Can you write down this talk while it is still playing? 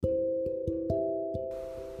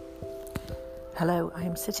Hello, I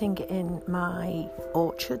am sitting in my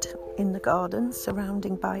orchard in the garden,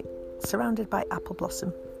 surrounded by apple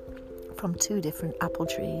blossom from two different apple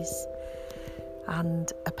trees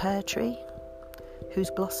and a pear tree whose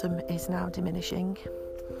blossom is now diminishing,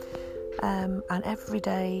 and every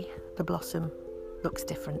day the blossom looks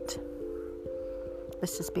different.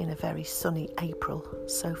 This has been a very sunny April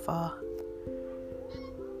so far,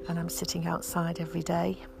 and I'm sitting outside every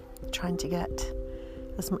day trying to get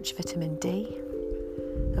as much vitamin D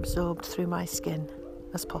absorbed through my skin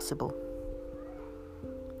as possible.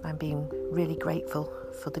 I'm being really grateful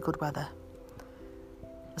for the good weather,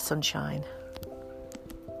 the sunshine,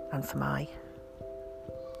 and for my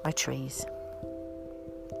trees.